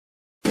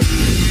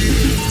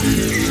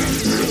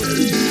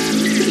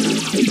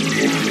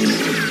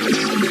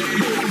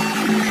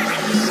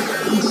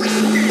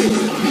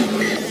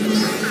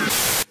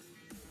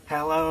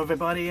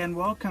everybody, and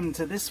welcome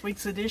to this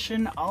week's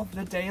edition of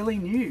the Daily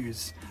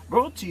News,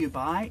 brought to you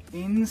by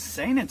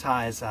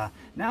Insanitizer,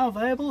 now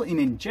available in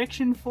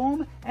injection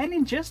form and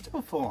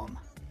ingestible form.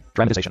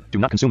 Dramatization. Do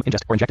not consume,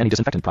 ingest, or inject any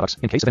disinfectant products.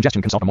 In case of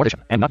ingestion, consult a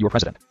mortician, and not your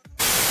president.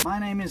 My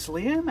name is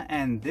Liam,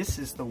 and this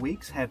is the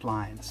week's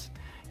headlines.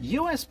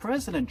 US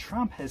President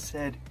Trump has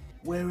said,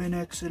 "We're in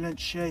excellent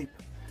shape,"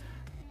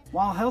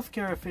 while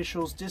healthcare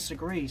officials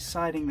disagree,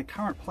 citing the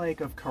current plague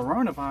of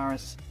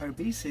coronavirus,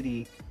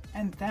 obesity,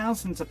 and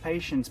thousands of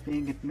patients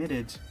being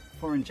admitted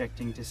for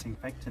injecting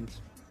disinfectant.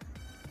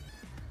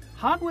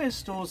 Hardware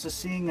stores are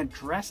seeing a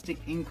drastic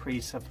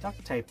increase of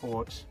duct tape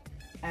bought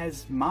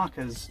as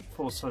markers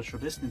for social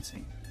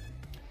distancing.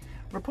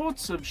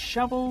 Reports of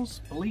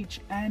shovels,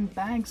 bleach, and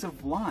bags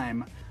of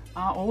lime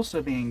are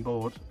also being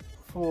bought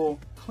for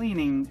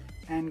cleaning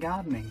and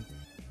gardening.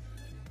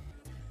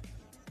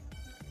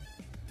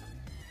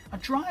 A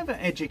driver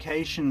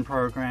education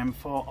program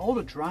for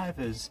older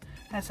drivers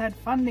has had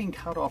funding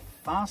cut off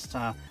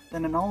faster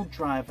than an old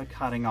driver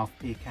cutting off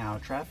peak hour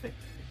traffic.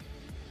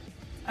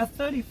 A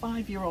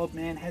 35-year-old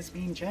man has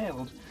been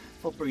jailed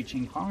for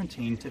breaching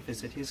quarantine to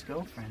visit his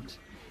girlfriend.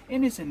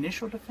 In his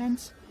initial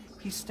defense,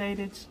 he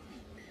stated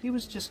he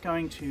was just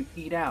going to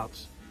eat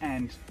out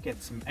and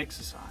get some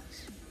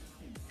exercise.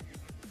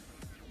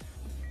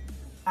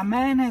 A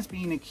man has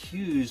been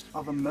accused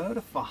of a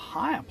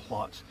murder-for-hire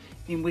plot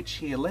in which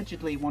he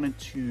allegedly wanted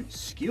to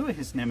skewer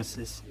his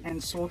nemesis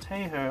and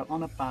saute her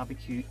on a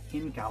barbecue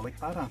in garlic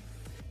butter.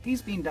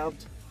 He's been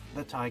dubbed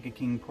the Tiger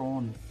King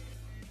Prawn.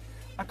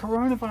 A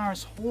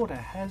coronavirus hoarder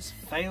has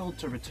failed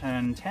to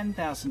return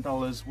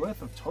 $10,000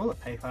 worth of toilet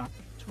paper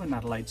to an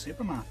Adelaide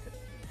supermarket.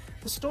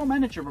 The store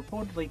manager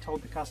reportedly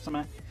told the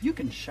customer, "You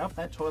can shove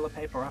that toilet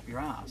paper up your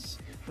ass,"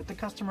 with the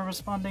customer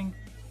responding,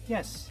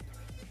 "Yes,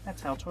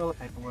 that's how toilet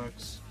paper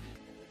works."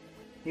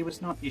 He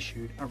was not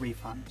issued a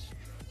refund.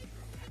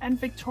 And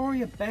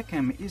Victoria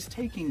Beckham is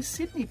taking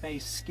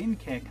Sydney-based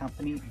skincare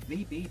company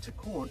VB to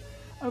court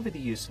over the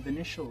use of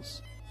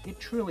initials. It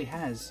truly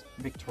has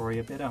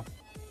Victoria bitter.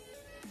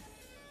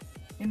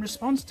 In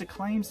response to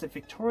claims that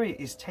Victoria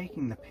is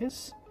taking the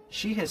piss,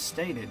 she has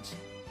stated,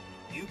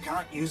 "You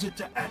can't use it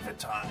to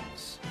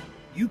advertise.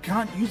 You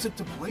can't use it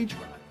to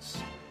plagiarize.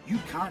 You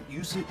can't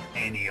use it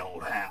any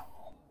old how.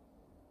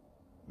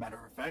 Matter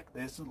of fact,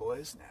 there's the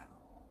lawyers now."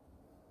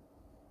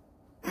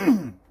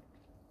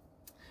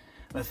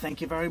 Well,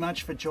 thank you very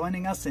much for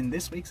joining us in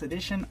this week's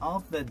edition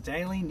of the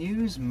Daily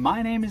News.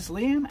 My name is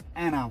Liam,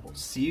 and I will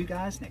see you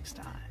guys next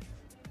time.